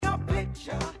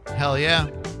Hell yeah.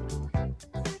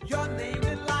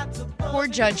 Poor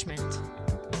judgment.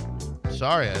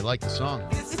 Sorry, I like the song.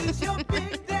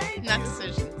 Not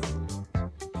decisions.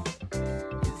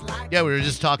 Yeah, we were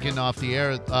just talking off the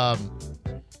air. I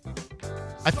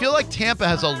feel like Tampa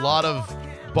has a lot of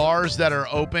bars that are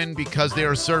open because they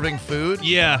are serving food.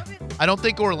 Yeah. I don't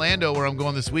think Orlando, where I'm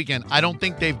going this weekend, I don't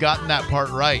think they've gotten that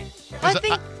part right.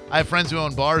 I have friends who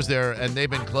own bars there, and they've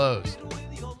been closed.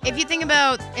 If you think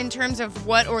about in terms of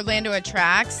what Orlando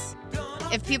attracts,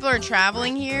 if people are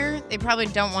traveling here, they probably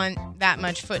don't want that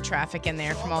much foot traffic in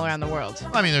there from all around the world.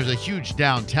 I mean, there's a huge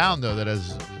downtown, though, that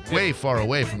is way far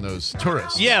away from those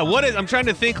tourists. Yeah, I'm trying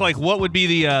to think, like, what would be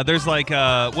the, there's like,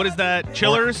 what is that,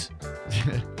 Chillers?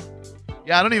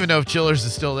 Yeah, I don't even know if Chillers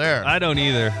is still there. I don't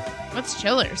either. What's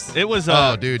Chillers? It was,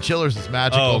 oh, dude, Chillers is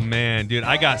magical. Oh, man, dude,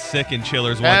 I got sick in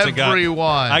Chillers once.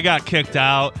 Everyone. I got kicked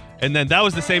out, and then that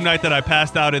was the same night that I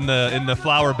passed out in the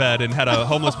flower bed and had a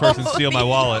homeless person steal my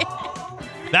wallet.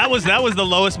 That was the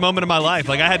lowest moment of my life.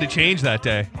 Like, I had to change that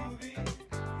day.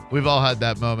 We've all had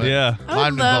that moment. Yeah.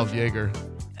 Mine involved Jaeger.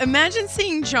 Imagine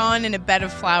seeing John in a bed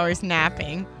of flowers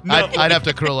napping. No. I'd have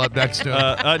to curl up next to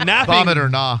him. Napping, vomit or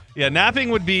nah. Yeah, napping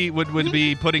would be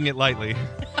putting it lightly.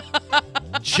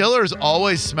 Chillers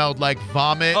always smelled like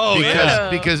vomit. Oh,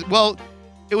 because well,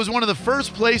 it was one of the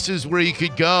first places where you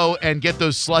could go and get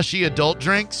those slushy adult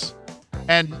drinks.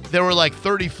 And there were like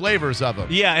 30 flavors of them.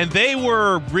 Yeah, and they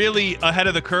were really ahead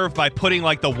of the curve by putting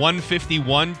like the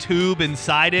 151 tube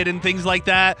inside it and things like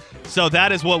that. So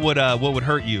that is what would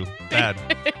hurt you bad.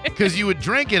 Because you would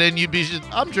drink it and you'd be just,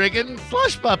 I'm drinking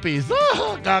slush puppies.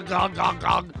 Gong, gong, gong,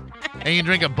 gong. And you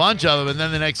drink a bunch of them, and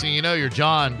then the next thing you know, you're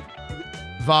John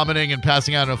vomiting and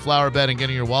passing out in a flower bed and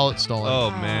getting your wallet stolen. Oh,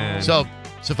 man. So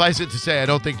suffice it to say, I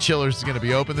don't think Chillers is going to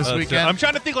be open this weekend. I'm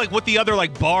trying to think like what the other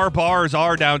like bars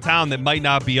are downtown that might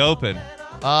not be open.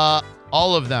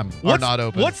 All of them are not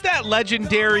open. What's that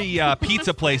legendary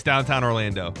pizza place downtown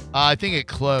Orlando? I think it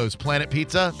closed. Planet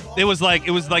Pizza. It was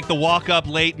like the walk up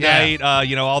late night.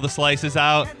 All the slices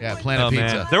out. Yeah, Planet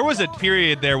Pizza. Man. There was a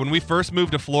period there when we first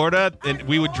moved to Florida, and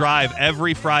we would drive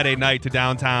every Friday night to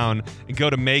downtown and go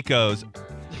to Mako's.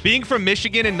 Being from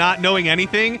Michigan and not knowing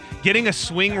anything, getting a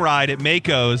swing ride at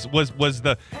Mako's was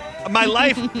my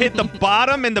life hit the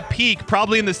bottom and the peak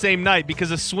probably in the same night,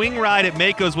 because a swing ride at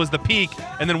Mako's was the peak,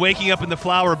 and then waking up in the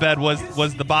flower bed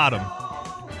was the bottom.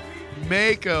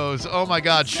 Mako's, oh my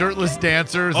God, shirtless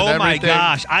dancers. Oh and my everything.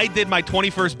 gosh, I did my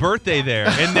 21st birthday there,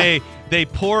 and they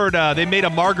poured they made a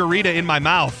margarita in my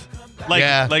mouth,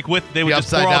 they would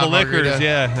just pour all the liquors. Margarita.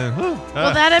 Yeah.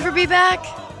 Will that ever be back?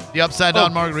 The upside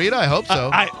down margarita? I hope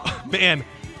so. Man,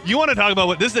 you want to talk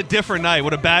about this is a different night.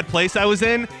 What a bad place I was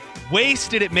in.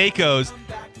 Wasted at Mako's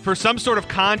for some sort of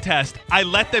contest. I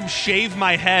let them shave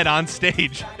my head on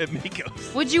stage at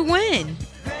Mako's. Would you win?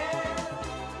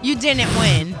 You didn't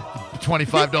win.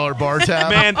 $25 bar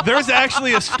tab. Man, there's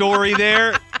actually a story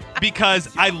there,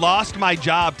 because I lost my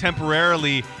job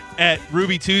temporarily at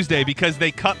Ruby Tuesday because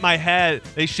they cut my head.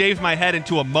 They shaved my head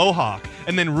into a mohawk,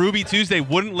 and then Ruby Tuesday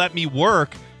wouldn't let me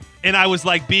work. And I was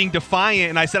like being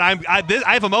defiant, and I said,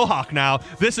 I have a mohawk now.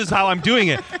 This is how I'm doing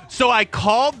it. So I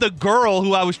called the girl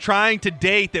who I was trying to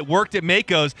date that worked at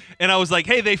Mako's, and I was like,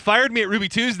 hey, they fired me at Ruby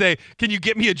Tuesday. Can you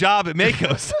get me a job at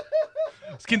Mako's?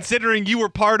 Considering you were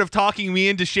part of talking me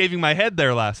into shaving my head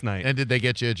there last night. And did they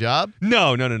get you a job?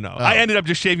 No. Oh. I ended up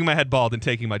just shaving my head bald and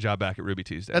taking my job back at Ruby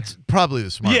Tuesday. That's probably the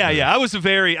smart move. Yeah. I was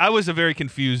a very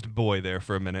confused boy there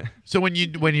for a minute. So when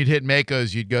you'd hit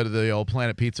Mako's, you'd go to the old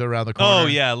Planet Pizza around the corner? Oh,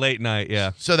 yeah, late night,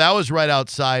 yeah. So that was right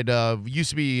outside of, used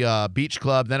to be Beach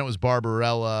Club, then it was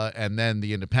Barbarella, and then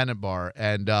the Independent Bar,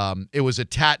 and it was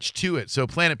attached to it. So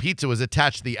Planet Pizza was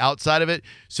attached to the outside of it.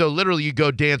 So literally you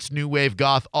go dance New Wave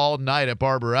Goth all night at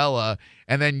Barbarella,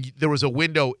 and then there was a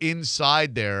window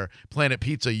inside there, Planet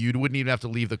Pizza. You wouldn't even have to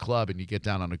leave the club, and you get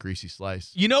down on a greasy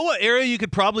slice. You know what area you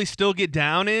could probably still get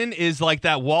down in is like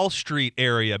that Wall Street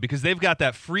area, because they've got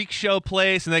that freak show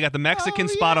place, and they got the Mexican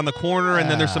spot on the corner, and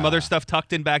then there's some other stuff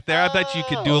tucked in back there. I bet you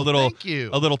could do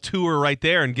a little tour right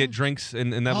there and get drinks,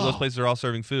 and those places are all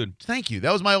serving food. Thank you.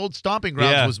 That was my old stomping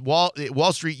grounds. Yeah.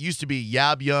 Wall Street used to be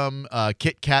Yab Yum,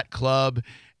 Kit Kat Club,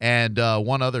 and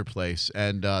one other place,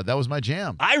 and that was my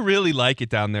jam. I really like it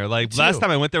down there. Like, last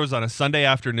time I went there was on a Sunday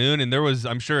afternoon, and there was,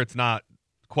 I'm sure it's not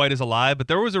quite as alive, but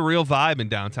there was a real vibe in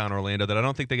downtown Orlando that I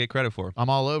don't think they get credit for. I'm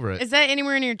all over it. Is that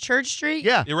anywhere near Church Street?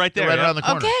 Yeah. You're right there. Right around the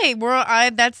corner. Okay,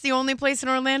 that's the only place in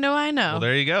Orlando I know. Well,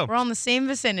 there you go. We're on the same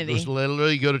vicinity. Just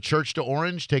literally go to Church to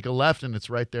Orange, take a left, and it's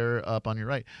right there up on your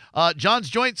right. John's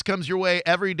Joints comes your way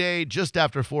every day just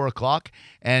after 4 o'clock,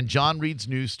 and John reads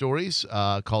news stories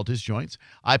called His Joints.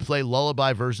 I play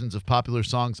lullaby versions of popular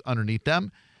songs underneath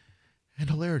them. And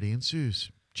hilarity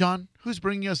ensues. John, who's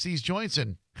bringing us these joints,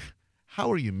 and how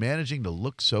are you managing to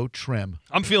look so trim?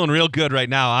 I'm feeling real good right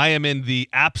now. I am in the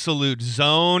absolute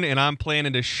zone, and I'm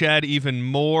planning to shed even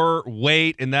more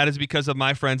weight, and that is because of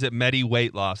my friends at Medi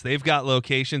Weight Loss. They've got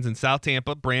locations in South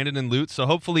Tampa, Brandon, and Lutz, so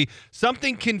hopefully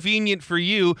something convenient for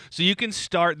you so you can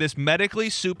start this medically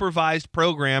supervised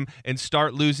program and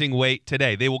start losing weight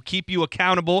today. They will keep you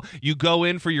accountable. You go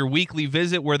in for your weekly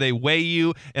visit where they weigh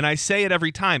you, and I say it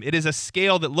every time. It is a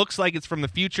scale that looks like it's from the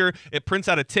future. It prints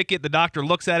out a ticket. The doctor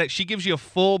looks at it. She gives you a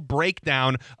full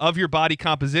breakdown of your body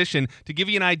composition to give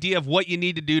you an idea of what you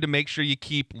need to do to make sure you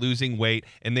keep losing weight,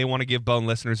 and they want to give Bone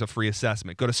listeners a free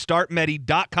assessment. Go to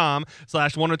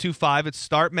startmedi.com/1025. It's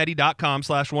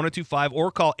startmedi.com/1025,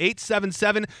 or call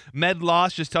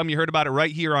 877-MED-LOSS. Just tell them you heard about it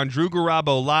right here on Drew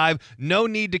Garabo Live. No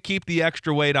need to keep the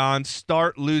extra weight on.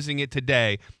 Start losing it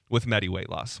today with Medi Weight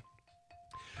Loss.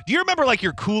 Do you remember like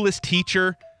your coolest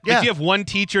teacher? Yeah. Like, you have one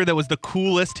teacher that was the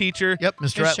coolest teacher? Yep,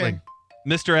 Mr. For sure. Etling.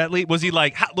 Mr. Etley, was he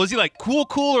like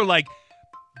cool, or like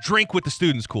drink with the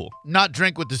students cool? Not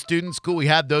drink with the students cool. We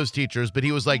had those teachers, but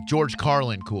he was like George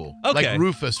Carlin cool. Okay. Like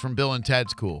Rufus from Bill and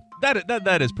Ted's cool.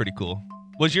 That is pretty cool.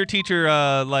 Was your teacher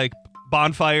like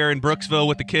bonfire in Brooksville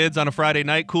with the kids on a Friday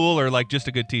night cool, or like just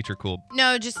a good teacher cool?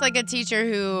 No, just like a teacher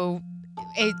who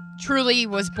truly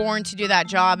was born to do that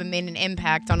job and made an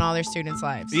impact on all their students'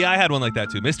 lives. Yeah, I had one like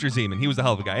that too. Mr. Zeman, he was a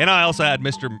hell of a guy. And I also had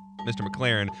Mr.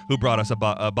 McLaren, who brought us a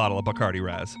bottle of Bacardi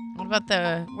Raz. What about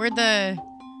where'd the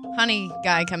honey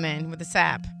guy come in with the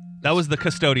sap? That was the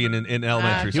custodian in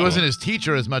elementary He school. wasn't his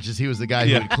teacher as much as he was the guy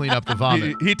who would clean up the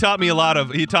vomit. He taught me a lot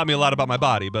about my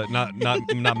body, but not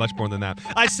much more than that.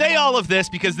 I say all of this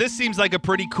because this seems like a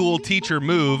pretty cool teacher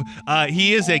move.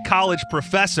 He is a college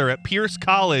professor at Pierce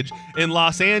College in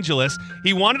Los Angeles.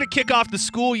 He wanted to kick off the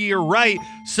school year right,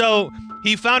 so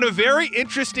he found a very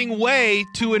interesting way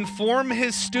to inform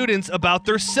his students about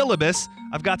their syllabus.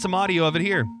 I've got some audio of it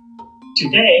here.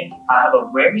 Today, I have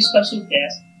a very special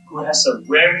guest who has a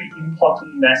very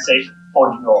important message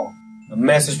for you all. A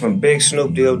message from Big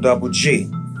Snoop Deal Double G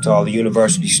to all the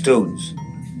university students.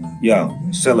 Yo,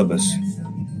 syllabus.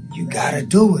 You gotta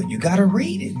do it. You gotta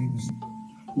read it.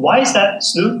 Why is that,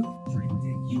 Snoop?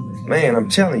 Man, I'm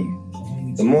telling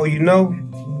you, the more you know,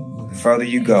 the further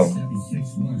you go.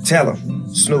 Tell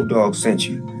them Snoop Dogg sent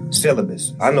you.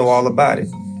 Syllabus. I know all about it.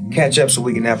 Catch up so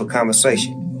we can have a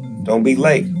conversation. Don't be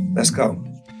late. Let's go.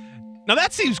 Now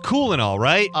that seems cool and all,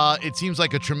 right? It seems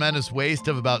like a tremendous waste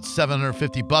of about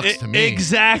 $750 to me.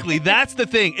 Exactly. That's the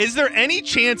thing. Is there any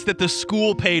chance that the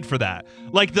school paid for that?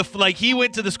 Like he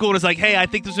went to the school and was like, "Hey, I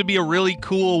think this would be a really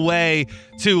cool way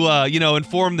to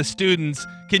inform the students.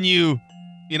 Can you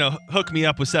hook me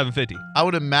up with $750?" I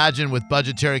would imagine with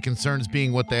budgetary concerns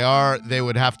being what they are, they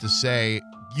would have to say,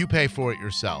 you pay for it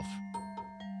yourself.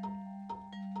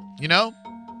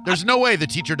 There's no way the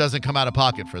teacher doesn't come out of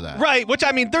pocket for that. Right, which,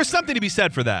 I mean, there's something to be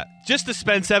said for that. Just to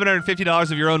spend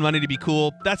 $750 of your own money to be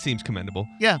cool, that seems commendable.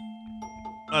 Yeah.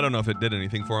 I don't know if it did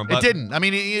anything for him, but It didn't. I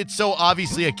mean, it's so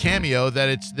obviously a cameo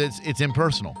that it's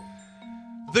impersonal.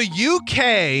 The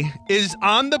UK is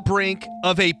on the brink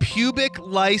of a pubic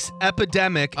lice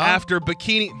epidemic after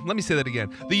bikini. Let me say that again.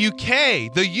 The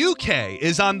UK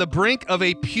is on the brink of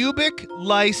a pubic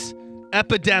lice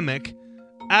epidemic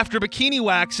after bikini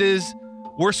waxes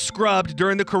were scrubbed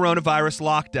during the coronavirus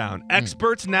lockdown.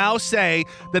 Experts now say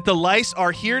that the lice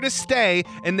are here to stay,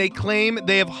 and they claim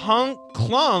they have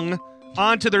clung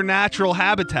onto their natural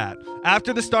habitat.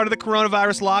 After the start of the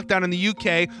coronavirus lockdown in the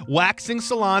UK, waxing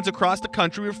salons across the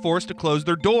country were forced to close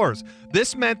their doors.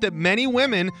 This meant that many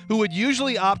women who would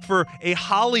usually opt for a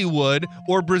Hollywood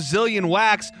or Brazilian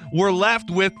wax were left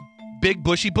with big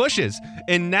bushy bushes.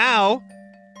 And now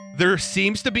there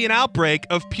seems to be an outbreak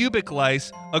of pubic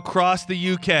lice across the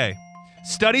UK.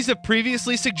 Studies have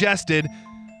previously suggested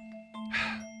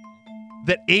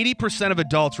that 80% of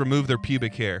adults remove their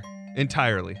pubic hair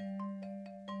entirely.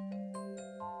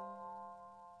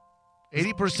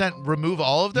 80% remove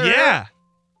all of their hair? Yeah.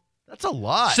 That's a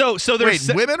lot. So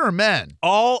there's women or men?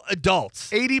 all adults.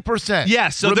 80%. Yeah,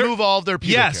 so remove all of their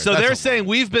pubic hair. so That's they're a saying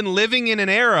we've been living in an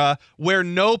era where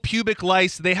no pubic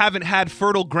lice, they haven't had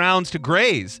fertile grounds to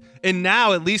graze. And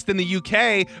now, at least in the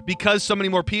UK, because so many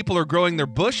more people are growing their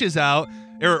bushes out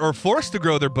or forced to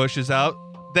grow their bushes out,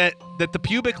 that the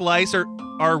pubic lice are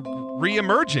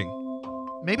re-emerging.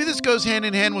 Maybe this goes hand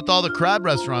in hand with all the crab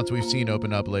restaurants we've seen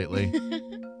open up lately.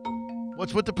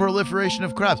 What's with the proliferation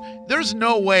of crabs? There's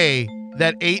no way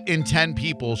that 8 in 10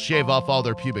 people shave off all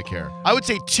their pubic hair. I would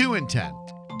say 2 in 10.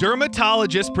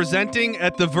 Dermatologists presenting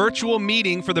at the virtual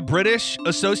meeting for the British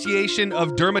Association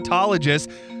of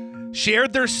Dermatologists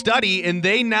shared their study, and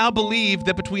they now believe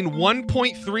that between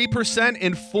 1.3%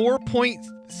 and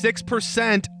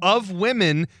 4.6% of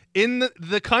women in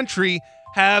the country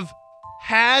have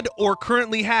had or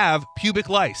currently have pubic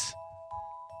lice.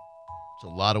 It's a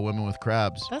lot of women with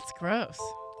crabs. That's gross.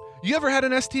 You ever had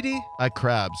an STD? I had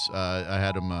crabs. I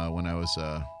had them when I was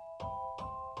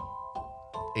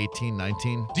 18,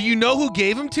 19. Do you know who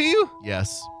gave them to you?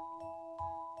 Yes.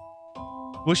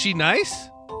 Was she nice?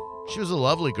 She was a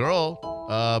lovely girl.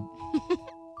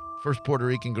 First Puerto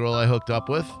Rican girl I hooked up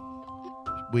with.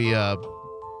 We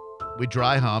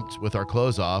dry humped with our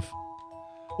clothes off.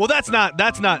 Well, that's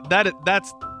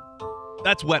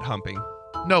wet humping.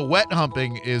 No, wet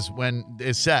humping is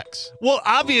sex. Well,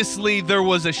 obviously there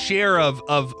was a share of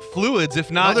fluids,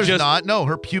 if not No, there's just not. No,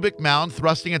 her pubic mound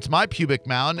thrusting into my pubic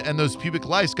mound, and those pubic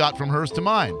lice got from hers to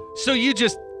mine. So you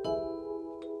just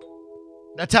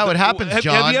That's how it happens,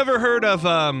 John. Have you ever heard of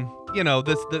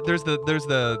there's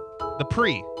the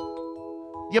pre?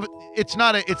 Yeah, but it's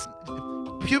not it's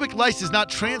pubic lice is not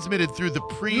transmitted through the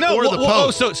pre or the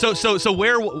post. So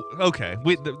where? Okay,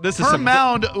 this is her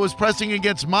mound was pressing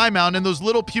against my mound, and those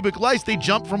little pubic lice, they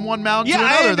jump from one mound to another.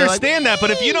 I understand that, but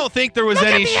if you don't think there was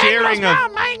any sharing of,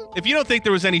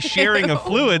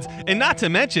 fluids, and not to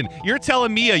mention, you're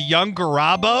telling me a young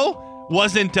Garabo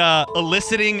wasn't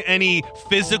eliciting any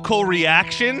physical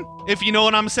reaction, if you know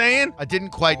what I'm saying? I didn't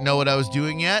quite know what I was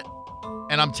doing yet,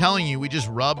 and I'm telling you, we just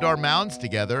rubbed our mounds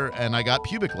together, and I got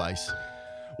pubic lice.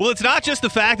 Well, it's not just the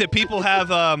fact that people have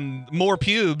more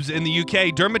pubes in the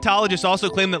UK. Dermatologists also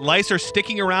claim that lice are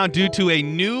sticking around due to a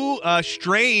new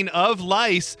strain of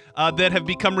lice that have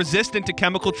become resistant to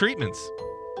chemical treatments.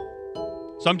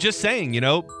 So I'm just saying,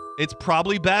 it's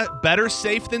probably better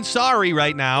safe than sorry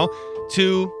right now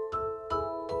to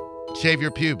shave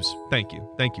your pubes. Thank you,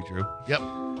 Drew. Yep.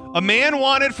 A man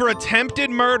wanted for attempted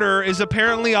murder is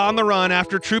apparently on the run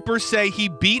after troopers say he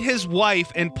beat his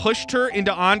wife and pushed her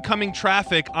into oncoming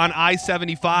traffic on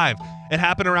I-75. It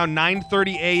happened around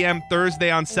 9:30 a.m.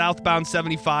 Thursday on southbound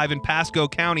 75 in Pasco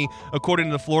County, according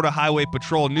to the Florida Highway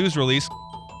Patrol news release.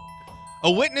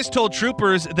 A witness told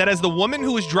troopers that as the woman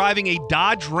who was driving a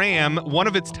Dodge Ram, one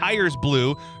of its tires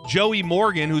blew, Joey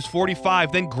Morgan, who's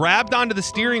 45, then grabbed onto the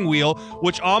steering wheel,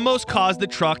 which almost caused the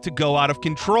truck to go out of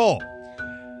control.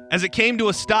 As it came to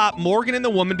a stop, Morgan and the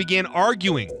woman began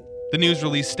arguing, the news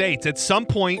release states. At some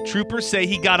point, troopers say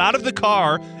he got out of the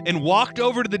car and walked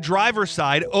over to the driver's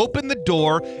side, opened the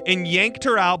door, and yanked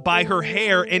her out by her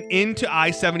hair and into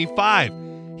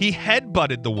I-75. He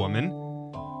headbutted the woman,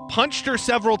 punched her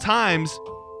several times,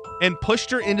 and pushed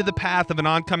her into the path of an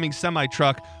oncoming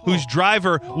semi-truck whose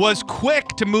driver was quick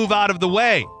to move out of the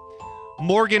way.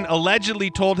 Morgan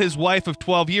allegedly told his wife of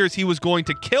 12 years he was going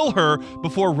to kill her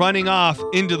before running off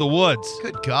into the woods.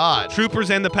 Good God.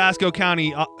 Troopers and the Pasco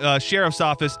County Sheriff's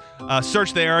Office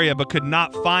searched the area but could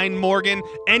not find Morgan.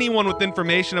 Anyone with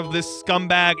information of this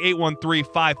scumbag,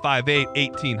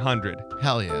 813-558-1800.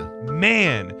 Hell yeah.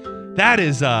 Man, that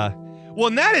is,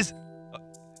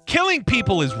 killing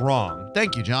people is wrong.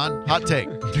 Thank you, John. Hot take.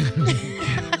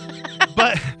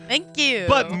 But thank you.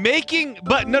 But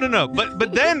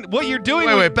then what you're doing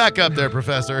Wait, back up there,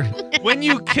 Professor. When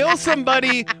you kill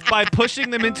somebody by pushing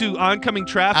them into oncoming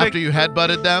traffic after you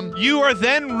headbutted them, you are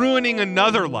then ruining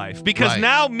another life because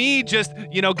now me just,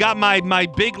 got my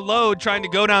big load trying to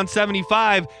go down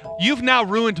 75. You've now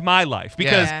ruined my life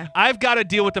because I've got to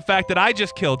deal with the fact that I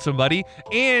just killed somebody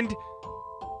and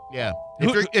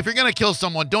if you're going to kill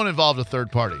someone, don't involve a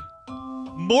third party.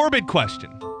 Morbid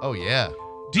question. Oh yeah.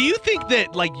 Do you think that,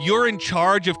 you're in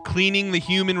charge of cleaning the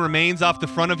human remains off the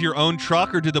front of your own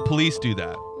truck, or do the police do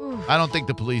that? I don't think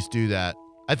the police do that.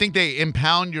 I think they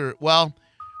impound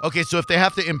so if they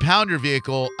have to impound your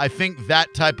vehicle, I think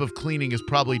that type of cleaning is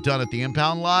probably done at the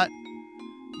impound lot,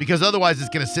 because otherwise it's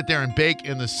going to sit there and bake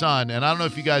in the sun. And I don't know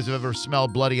if you guys have ever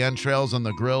smelled bloody entrails on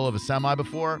the grill of a semi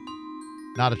before.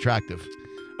 Not attractive.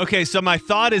 Okay, so my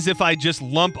thought is if I just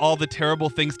lump all the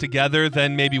terrible things together,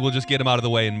 then maybe we'll just get them out of the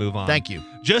way and move on. Thank you.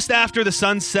 Just after the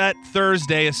sun set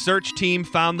Thursday, a search team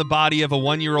found the body of a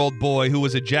 1-year-old boy who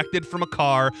was ejected from a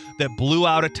car that blew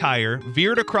out a tire,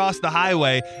 veered across the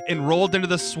highway, and rolled into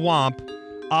the swamp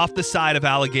off the side of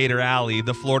Alligator Alley,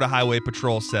 the Florida Highway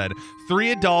Patrol said.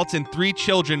 3 adults and 3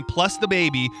 children, plus the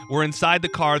baby, were inside the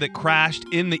car that crashed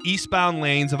in the eastbound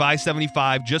lanes of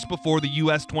I-75 just before the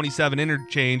US 27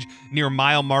 interchange near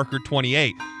mile marker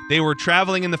 28. They were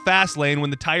traveling in the fast lane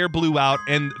when the tire blew out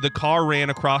and the car ran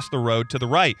across the road to the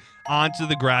right, onto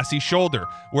the grassy shoulder,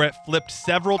 where it flipped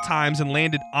several times and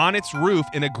landed on its roof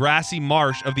in a grassy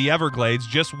marsh of the Everglades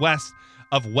just west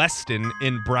of Weston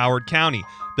in Broward County.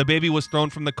 The baby was thrown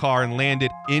from the car and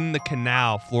landed in the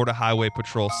canal, Florida Highway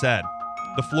Patrol said.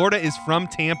 The Florida is from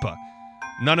Tampa.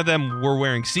 None of them were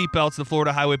wearing seatbelts, the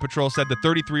Florida Highway Patrol said. The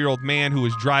 33-year-old man who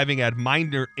was driving had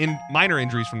minor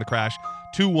injuries from the crash.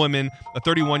 2 women, a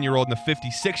 31-year-old and a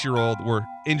 56-year-old, were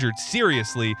injured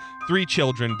seriously. 3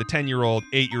 children, the 10-year-old,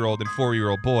 8-year-old, and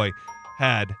 4-year-old boy,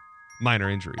 had minor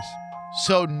injuries.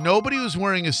 So nobody was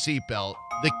wearing a seatbelt.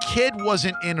 The kid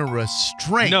wasn't in a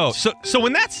restraint. No. So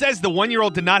when that says the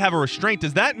 1-year-old did not have a restraint,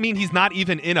 does that mean he's not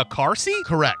even in a car seat?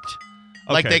 Correct.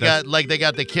 Like Okay, they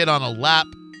got the kid on a lap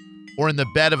or in the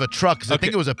bed of a truck, because I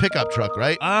think it was a pickup truck,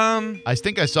 right? I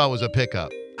think I saw it was a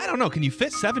pickup. I don't know. Can you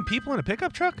fit 7 people in a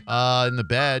pickup truck? In the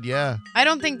bed, yeah. I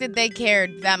don't think that they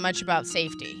cared that much about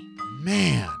safety.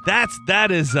 Man.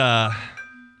 That is I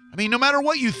mean, no matter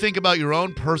what you think about your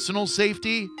own personal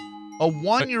safety, a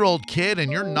 1-year-old kid,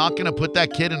 and you're not going to put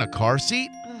that kid in a car seat?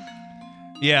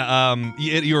 Yeah,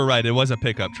 you were right. It was a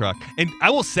pickup truck. And I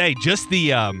will say, just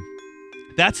the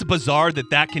that's bizarre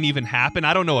that can even happen.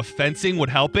 I don't know if fencing would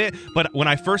help it, but when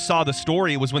I first saw the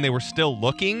story, it was when they were still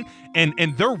looking, and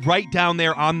they're right down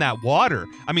there on that water.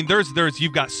 I mean, there's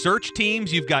you've got search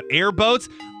teams, you've got airboats.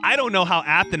 I don't know how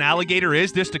apt an alligator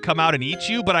is just to come out and eat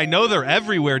you, but I know they're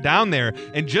everywhere down there,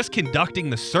 and just conducting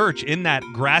the search in that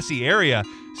grassy area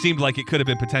seemed like it could have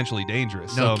been potentially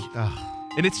dangerous.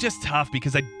 And it's just tough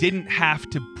because I didn't have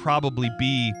to probably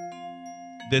be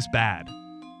this bad.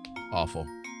 Awful.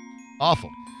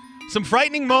 Some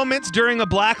frightening moments during a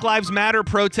Black Lives Matter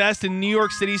protest in New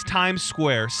York City's Times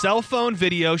Square. Cell phone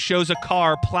video shows a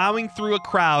car plowing through a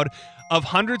crowd of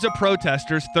hundreds of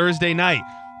protesters Thursday night.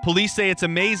 Police say it's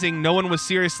amazing no one was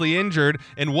seriously injured,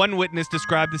 and one witness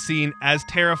described the scene as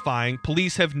terrifying.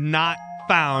 Police have not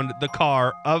found the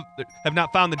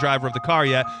driver of the car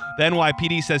yet. The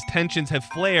NYPD says tensions have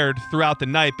flared throughout the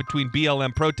night between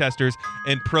BLM protesters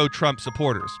and pro-Trump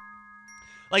supporters.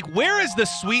 Like, where is the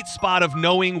sweet spot of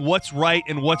knowing what's right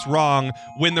and what's wrong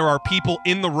when there are people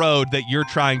in the road that you're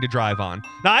trying to drive on?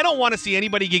 Now, I don't want to see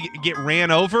anybody get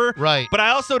ran over. Right. But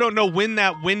I also don't know when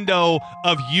that window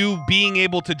of you being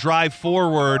able to drive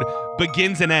forward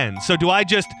begins and ends. So do I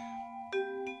just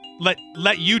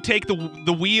let you take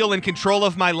the wheel and control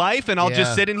of my life, and I'll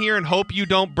just sit in here and hope you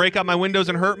don't break out my windows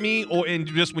and hurt me, and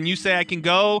just when you say I can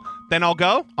go, then I'll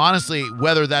go? Honestly,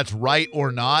 Whether that's right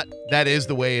or not, that is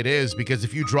the way it is, because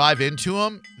if you drive into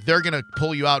them, they're going to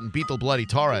pull you out and beat the bloody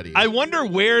tar out of you. I wonder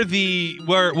where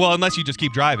unless you just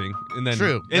keep driving. And then,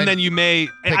 True. And then you may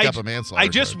pick up a manslaughter I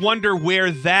just charge. wonder where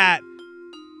that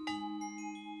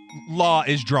law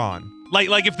is drawn.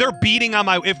 Like if they're beating on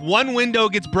if one window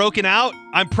gets broken out,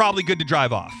 I'm probably good to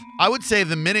drive off. I would say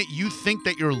the minute you think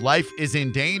that your life is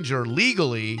in danger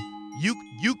legally,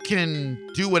 you can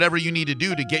do whatever you need to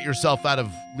do to get yourself out of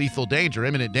lethal danger,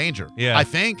 imminent danger. Yeah. I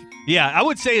think. Yeah, I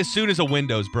would say as soon as a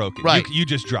window's broken, right. you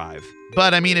just drive.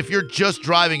 But, I mean, if you're just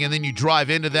driving and then you drive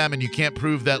into them and you can't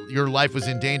prove that your life was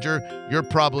in danger, you're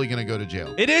probably going to go to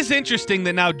jail. It is interesting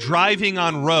that now driving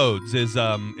on roads is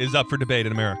up for debate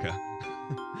in America.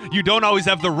 You don't always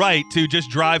have the right to just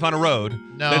drive on a road.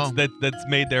 No. That's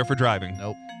made there for driving.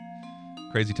 Nope.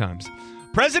 Crazy times.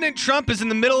 President Trump is in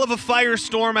the middle of a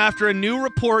firestorm after a new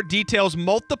report details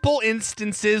multiple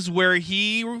instances where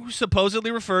he supposedly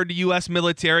referred to U.S.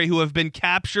 military who have been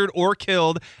captured or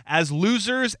killed as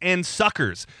losers and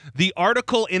suckers. The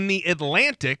article in The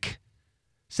Atlantic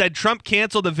said Trump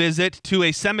canceled a visit to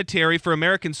a cemetery for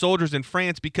American soldiers in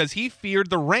France because he feared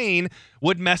the rain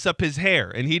would mess up his hair,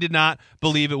 and he did not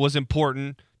believe it was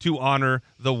important to honor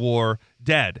the war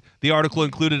dead. The article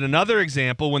included another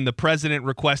example when the president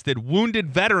requested wounded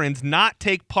veterans not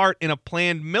take part in a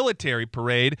planned military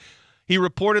parade. He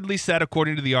reportedly said,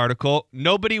 according to the article,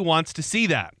 nobody wants to see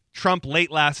that. Trump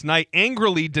late last night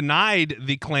angrily denied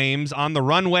the claims on the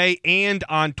runway and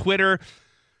on Twitter.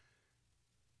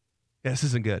 Yeah, this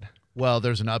isn't good. Well,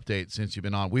 there's an update since you've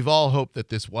been on. We've all hoped that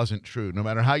this wasn't true. No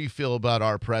matter how you feel about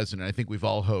our president, I think we've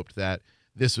all hoped that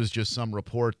this was just some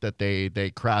report that they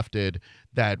crafted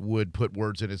that would put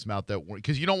words in his mouth that weren't,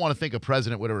 because you don't want to think a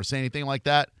president would ever say anything like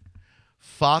that.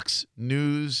 Fox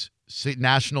News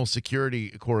national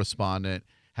security correspondent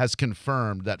has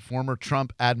confirmed that former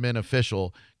Trump admin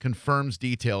official confirms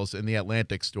details in the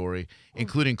Atlantic story,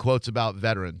 including quotes about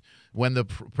veterans. When the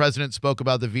president spoke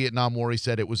about the Vietnam War, he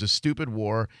said it was a stupid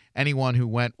war. Anyone who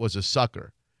went was a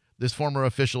sucker. This former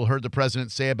official heard the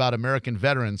president say about American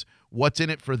veterans, what's in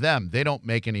it for them? They don't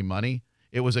make any money.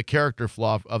 It was a character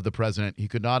flaw of the president. He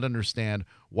could not understand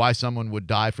why someone would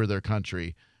die for their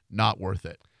country. Not worth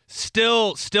it.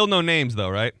 Still no names though,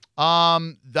 right?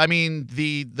 I mean,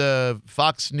 the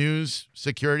Fox News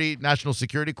national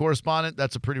security correspondent,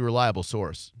 that's a pretty reliable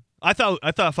source. I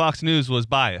thought Fox News was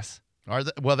biased. Are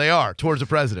they? Well, they are towards the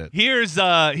president. Here's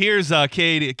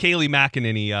Kayleigh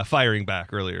McEnany firing back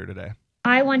earlier today.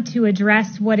 I want to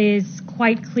address what is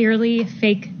quite clearly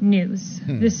fake news.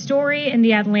 The story in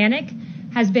The Atlantic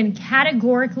has been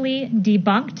categorically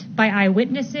debunked by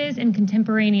eyewitnesses and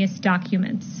contemporaneous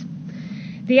documents.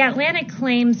 The Atlantic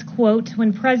claims, quote,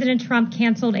 when President Trump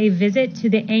canceled a visit to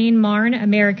the Ain Marne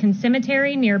American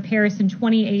Cemetery near Paris in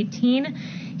 2018,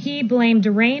 he blamed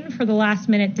rain for the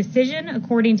last-minute decision,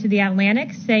 according to The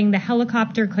Atlantic, saying the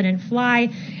helicopter couldn't fly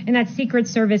and that Secret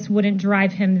Service wouldn't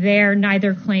drive him there.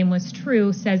 Neither claim was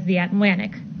true, says The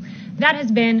Atlantic. That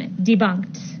has been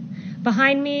debunked.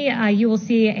 Behind me, you will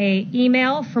see an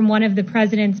email from one of the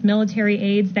president's military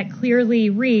aides that clearly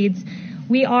reads,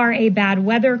 "We are a bad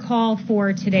weather call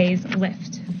for today's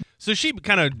lift." So she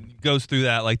kind of goes through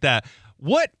that like that.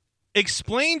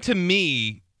 Explain to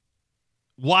me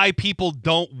why people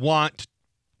don't want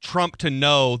Trump to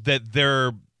know that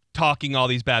they're talking all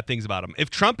these bad things about him. If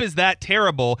Trump is that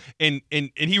terrible and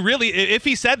he really, if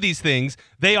he said these things,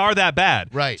 they are that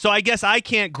bad. Right. So I guess I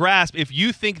can't grasp, if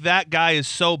you think that guy is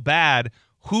so bad,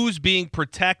 who's being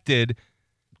protected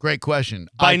Great question.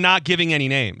 by not giving any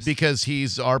names? Because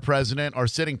he's our president, our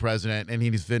sitting president, and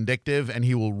he's vindictive, and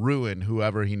he will ruin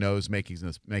whoever he knows makes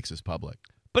this public.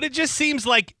 But it just seems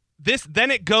like this,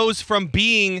 then it goes from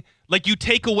being like you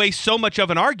take away so much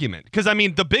of an argument. Because I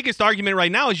mean, the biggest argument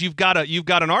right now is you've got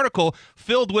an article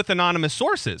filled with anonymous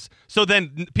sources. So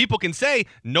then people can say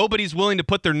nobody's willing to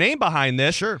put their name behind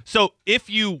this. Sure. So if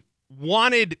you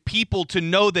wanted people to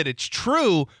know that it's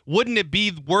true, wouldn't it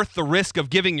be worth the risk of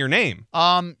giving your name?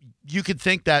 You could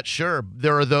think that, sure.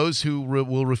 There are those who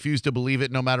will refuse to believe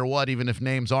it no matter what, even if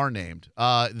names are named.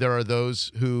 There are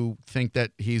those who think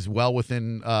that he's well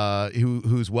within,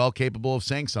 who's well capable of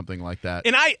saying something like that.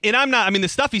 And I'm not. I mean, the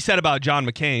stuff he said about John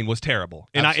McCain was terrible.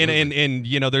 And and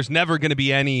you know, there's never going to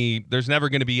be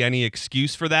any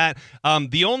excuse for that.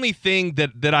 The only thing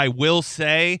that I will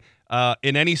say,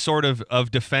 in any sort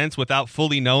of defense without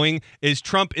fully knowing, is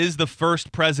Trump is the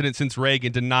first president since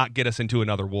Reagan to not get us into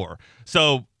another war.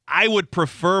 So I would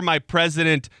prefer my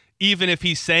president, even if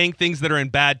he's saying things that are in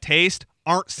bad taste,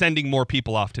 aren't sending more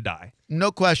people off to die. No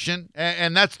question,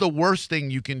 and that's the worst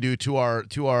thing you can do to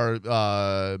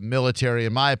our military,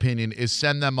 in my opinion, is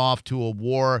send them off to a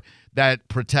war that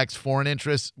protects foreign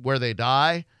interests where they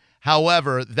die.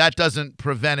 However, that doesn't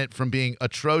prevent it from being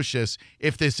atrocious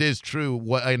if this is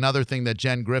true. Another thing that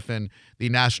Jen Griffin, the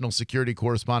national security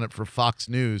correspondent for Fox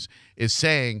News, is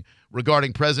saying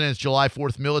regarding President's July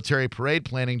 4th military parade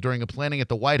planning during a planning at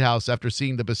the White House after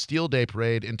seeing the Bastille Day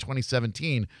parade in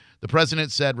 2017, the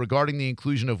president said regarding the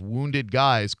inclusion of wounded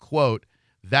guys, quote,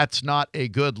 "That's not a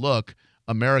good look.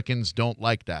 Americans don't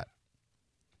like that."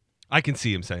 I can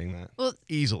see him saying that. Well,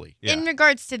 easily. Yeah. in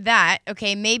regards to that,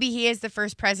 okay, maybe he is the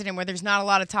first president where there's not a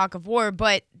lot of talk of war,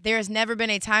 but there's never been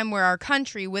a time where our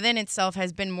country within itself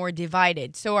has been more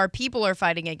divided. So our people are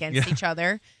fighting against each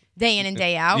other day in and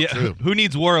day out. Yeah. Who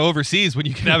needs war overseas when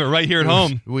you can have it right here at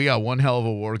home? We got one hell of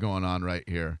a war going on right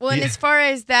here. Well, and as far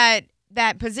as that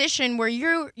position where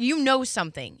you know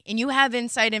something and you have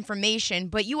inside information,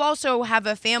 but you also have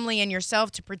a family and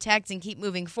yourself to protect and keep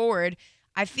moving forward,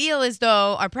 I feel as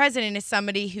though our president is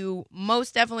somebody who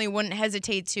most definitely wouldn't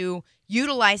hesitate to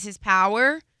utilize his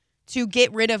power to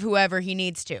get rid of whoever he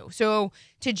needs to. So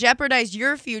to jeopardize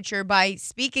your future by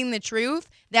speaking the truth,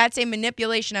 that's a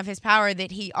manipulation of his power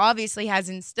that he obviously has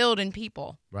instilled in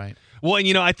people. Right. Well,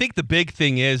 and I think the big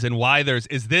thing is, and why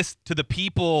is this to the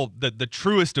people, the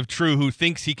truest of true, who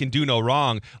thinks he can do no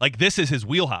wrong. Like, this is his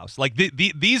wheelhouse. Like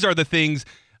these are the things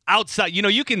outside.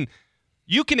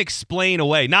 You can explain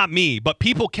away, not me, but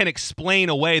people can explain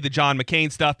away the John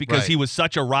McCain stuff because he was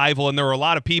such a rival, and there were a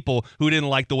lot of people who didn't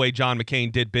like the way John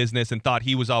McCain did business and thought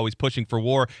he was always pushing for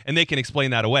war, and they can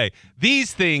explain that away.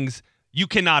 These things, you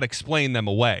cannot explain them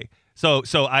away.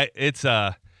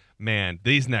 Man,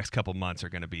 these next couple months are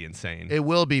going to be insane. It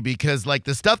will be, because like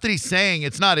the stuff that he's saying,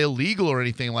 it's not illegal or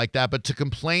anything like that, but to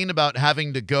complain about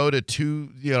having to go to two,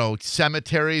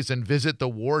 cemeteries and visit the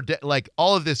war, like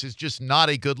all of this is just not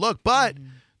a good look. But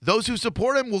those who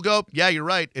support him will go, yeah, you're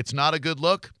right. It's not a good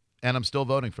look, and I'm still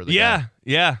voting for the guy.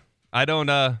 Yeah. I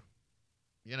don't,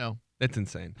 it's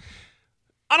insane.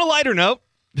 On a lighter note,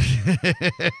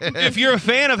 if you're a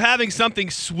fan of having something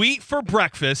sweet for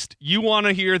breakfast, you want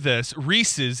to hear this.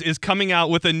 Reese's is coming out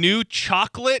with a new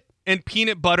chocolate and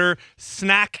peanut butter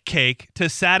snack cake to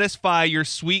satisfy your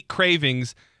sweet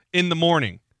cravings in the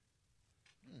morning.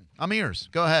 I'm ears.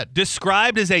 Go ahead.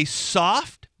 Described as a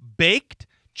soft, baked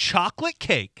chocolate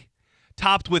cake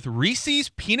topped with Reese's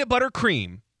peanut butter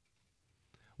cream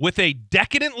with a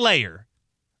decadent layer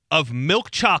of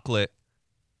milk chocolate.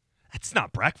 That's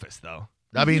not breakfast, though.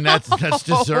 I mean, that's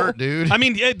dessert, dude. I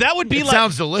mean, that would be It like.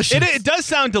 sounds delicious. It does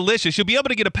sound delicious. You'll be able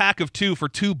to get a pack of 2 for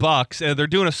 $2. They're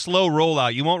doing a slow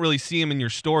rollout. You won't really see them in your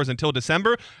stores until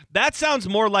December. That sounds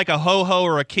more like a ho-ho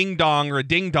or a king dong or a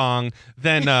ding dong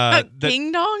than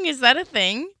Ding dong? Is that a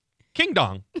thing? king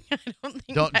dong.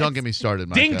 Don't get me started,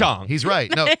 Micah. Ding dong. He's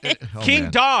right. No, King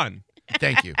man. Don.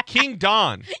 Thank you. King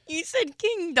Don. You said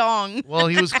king dong. Well,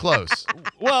 he was close.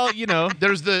 Well, you know.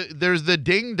 There's the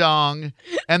ding dong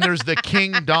and there's the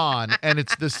king don, and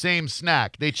it's the same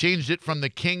snack. They changed it from the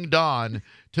king don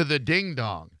to the ding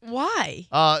dong. Why?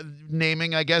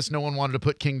 Naming, I guess. No one wanted to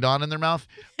put king don in their mouth.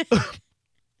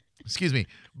 Excuse me.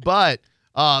 But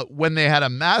when they had a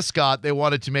mascot, they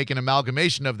wanted to make an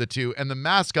amalgamation of the two, and the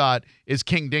mascot is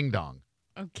King Ding Dong.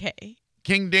 Okay.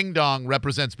 King Ding Dong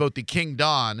represents both the King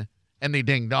Don and the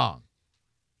Ding Dong.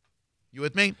 You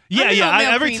with me? Yeah, I'm an yeah. oatmeal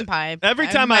Every cream pie. every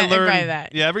I time I might buy learn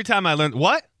that. Yeah, every time I learn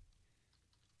what?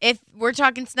 If we're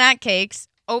talking snack cakes,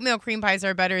 oatmeal cream pies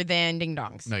are better than ding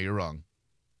dongs. No, you're wrong.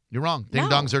 You're wrong. Ding No.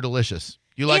 dongs are delicious.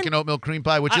 You like And- an oatmeal cream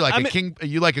pie? What you like?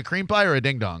 You like a cream pie or a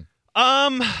ding dong?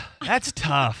 That's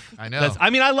tough. I know. I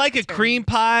like a cream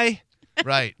pie.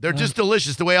 Right. They're just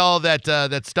delicious. The way all that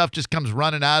that stuff just comes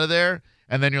running out of there,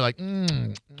 and then you're like,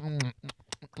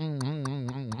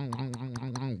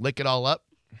 lick it all up.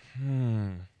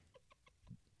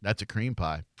 That's a cream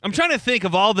pie. I'm trying to think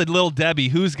of all the Little Debbie.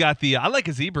 Who's got the? I like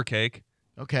a zebra cake.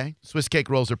 Okay. Swiss cake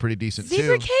rolls are pretty decent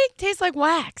Zebra too. cake tastes like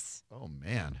wax. Oh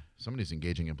man, somebody's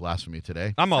engaging in blasphemy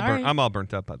today. I'm all Sorry. burnt. I'm all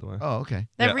burnt up, by the way. Oh, okay.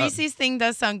 That Yeah, Reese's thing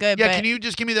does sound good, Yeah, but can you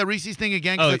just give me that Reese's thing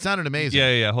again? Because Oh, it sounded amazing.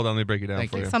 Yeah. Hold on, let me break it down Thank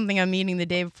for you. you. it's something I'm eating the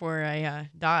day before I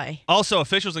die. Also,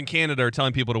 officials in Canada are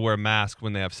telling people to wear masks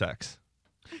when they have sex.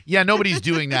 Yeah, nobody's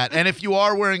doing that. And if you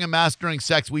are wearing a mask during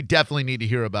sex, we definitely need to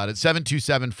hear about it.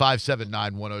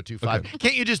 727-579-1025. Okay.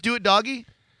 Can't you just do it, doggy,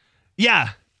 Yeah,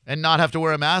 and not have to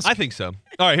wear a mask? I think so.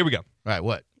 All right, here we go. All right,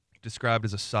 what? Described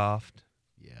as a soft,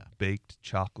 Yeah. baked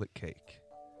chocolate cake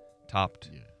topped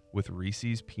Yeah. with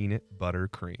Reese's peanut butter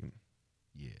cream.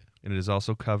 Yeah. And it is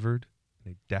also covered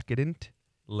in a decadent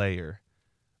layer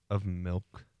of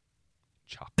milk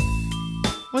chocolate.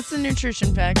 What's the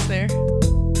nutrition facts there?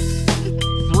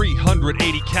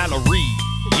 380 calories.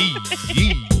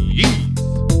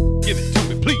 Give it to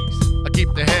me, please. I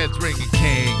keep the heads ringing.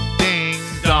 King Ding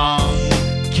Dong.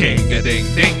 King a ding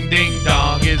ding ding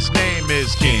dong. His name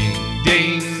is King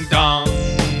Ding Dong.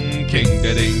 King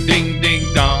a ding ding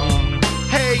ding dong.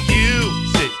 Hey, you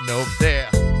sitting over there.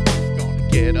 Gonna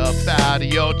get up out of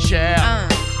your chair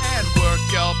and work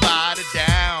your body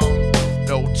down.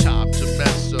 No time to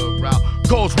mess around.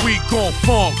 Cause we gon'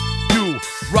 funk you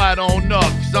right on up.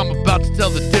 Cause I'm about to tell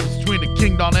the difference between a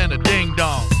King Don and a Ding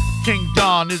Dong. King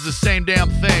Don is the same damn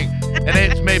thing. And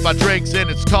it's made by Drake's and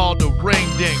it's called a ring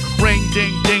ding. Ring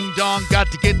ding ding dong, got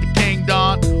to get the King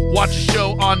Don. Watch a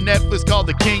show on Netflix called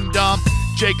The Kingdom.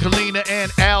 Jay Kalina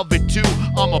and Alvin too.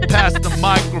 I'ma pass the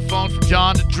microphone from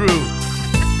John to Drew.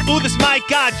 Ooh, this mic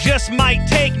I just might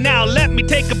take. Now let me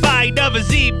take a bite of a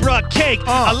zebra cake.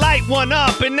 I light one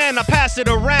up and then I pass it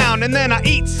around. And then I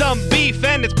eat some beef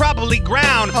and it's probably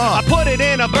ground. I put it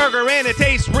in a burger and it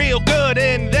tastes real good.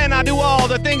 And then I do all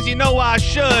the things you know I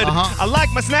should. I like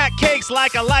my snack cakes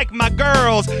like I like my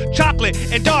girls. Chocolate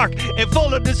and dark and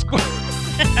full of this.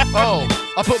 Oh,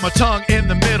 I put my tongue in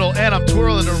the middle and I'm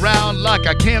twirling around like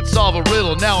I can't solve a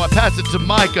riddle. Now I pass it to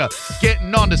Micah,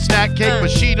 getting on the snack cake,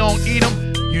 but she don't eat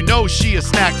them. You know she a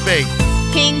snack fake.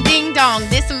 King Ding Dong,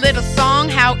 this a little song.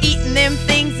 How eating them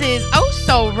things is oh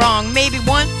so wrong. Maybe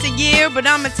once a year, but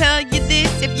I'ma tell you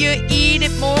this. If you eat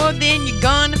it more, then you're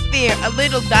gonna fear a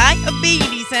little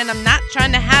diabetes. And I'm not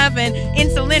trying to have an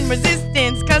insulin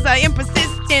resistance, cause I am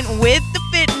persistent with the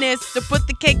fitness to put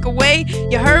the cake away.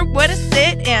 You heard what I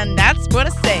said, and that's what I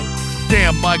say.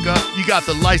 Damn, Micah, you got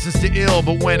the license to ill,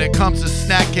 but when it comes to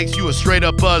snack cakes, you a straight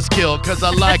up buzzkill. Cause I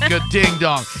like a ding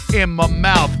dong in my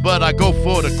mouth, but I go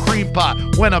for the cream pie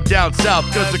when I'm down south.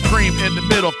 Cause the cream in the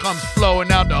middle comes flowing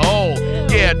out the hole.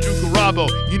 Yeah, Drew Garabo,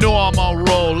 you know I'm on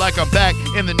roll like I'm back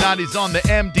in the 90s on the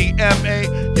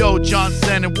MDMA. Yo, John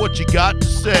Sandon, what you got to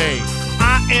say?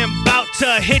 I am about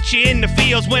to hit you in the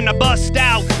fields when I bust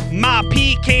out my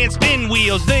pecan spin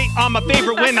wheels. They are my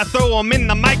favorite when I throw them in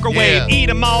the microwave. Yeah. Eat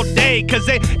them all day,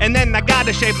 and then I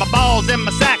gotta shave my balls and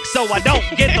my sack so I don't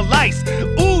get the lice.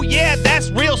 Ooh, yeah, that's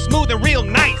real smooth and real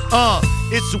nice.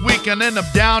 It's the weekend and I'm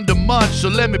down to munch, so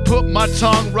let me put my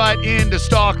tongue right into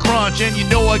Star Crunch. And you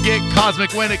know I get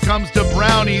cosmic when it comes to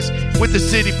brownies. With the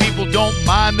city people, don't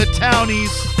mind the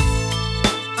townies.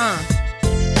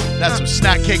 That's some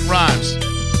snack cake rhymes.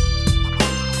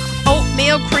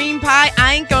 Oatmeal cream pie,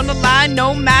 I ain't gonna lie,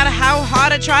 no matter how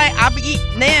hard I try, I be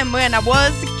eating them when I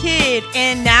was a kid,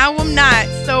 and now I'm not,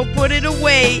 so put it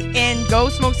away and go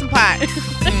smoke some pot.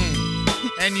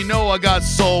 And you know I got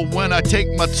soul when I take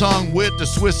my tongue with the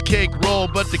Swiss cake roll,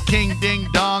 but the king ding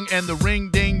dong and the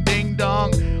ring ding ding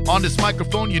dong. On this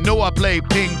microphone, you know I play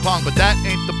ping pong, but that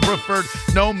ain't the preferred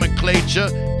nomenclature.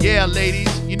 Yeah, ladies,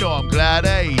 you know I'm glad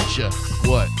I ate ya.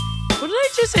 What? What did I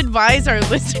just advise our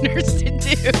listeners to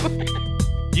do?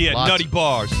 Yeah, Lots. nutty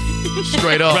bars.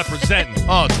 Straight up. Representing.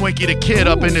 Oh, Twinkie the Kid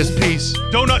up in this piece.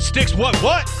 Donut sticks, what?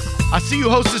 I see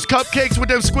you hostess cupcakes with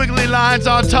them squiggly lines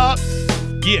on top.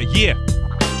 Yeah.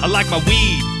 I like my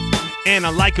weed, and I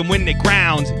like them when they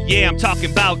grounds. Yeah, I'm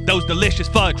talking about those delicious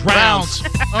fudge rounds.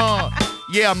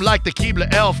 Yeah, I'm like the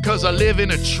Keebler elf because I live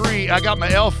in a tree. I got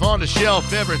my elf on the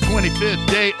shelf every 25th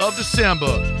day of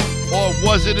December. Or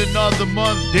was it another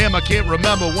month? Damn, I can't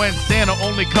remember when Santa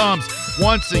only comes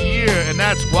once a year. And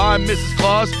that's why Mrs.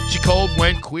 Claus, she cold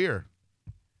went queer.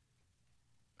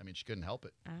 I mean, she couldn't help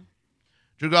it.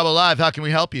 Drew Garbo Live, how can we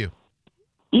help you?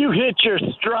 You hit your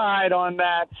stride on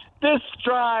that. This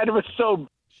stride was so...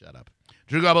 Shut up.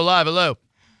 Drew Garbo Live, hello.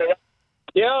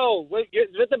 Yo, with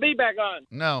the beat back on.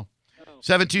 No.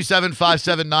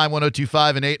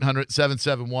 727-579-1025 and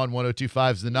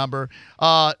 800-771-1025 is the number.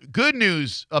 Good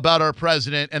news about our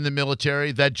president and the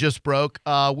military that just broke.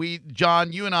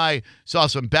 John, you and I saw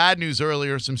some bad news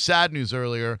earlier, some sad news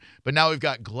earlier, but now we've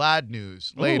got glad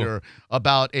news later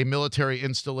about a military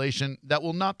installation that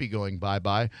will not be going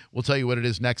bye-bye. We'll tell you what it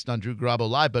is next on Drew Garabo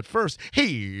Live, but first,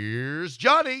 here's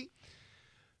Johnny.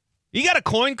 You got a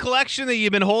coin collection that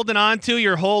you've been holding on to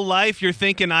your whole life. You're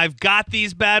thinking, I've got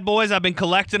these bad boys. I've been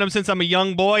collecting them since I'm a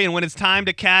young boy. And when it's time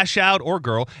to cash out, or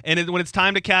girl, when it's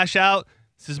time to cash out,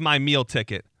 this is my meal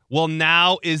ticket. Well,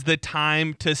 now is the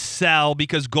time to sell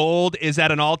because gold is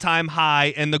at an all-time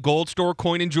high and the Gold Store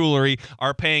Coin and Jewelry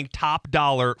are paying top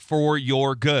dollar for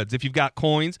your goods. If you've got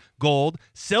coins, gold,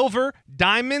 silver,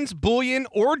 diamonds, bullion,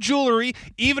 or jewelry,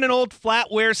 even an old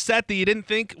flatware set that you didn't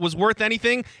think was worth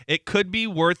anything, it could be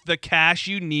worth the cash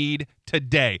you need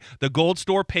today. The Gold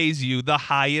Store pays you the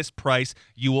highest price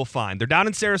you will find. They're down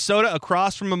in Sarasota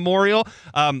across from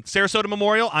Sarasota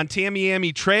Memorial on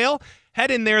Tamiami Trail. Head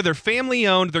in there. They're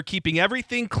family-owned. They're keeping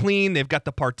everything clean. They've got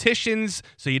the partitions,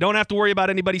 so you don't have to worry about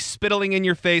anybody spittling in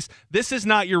your face. This is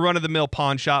not your run-of-the-mill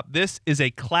pawn shop. This is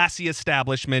a classy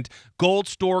establishment, Gold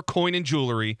Store Coin and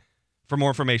Jewelry. For more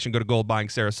information, go to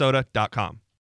goldbuying.sarasota.com.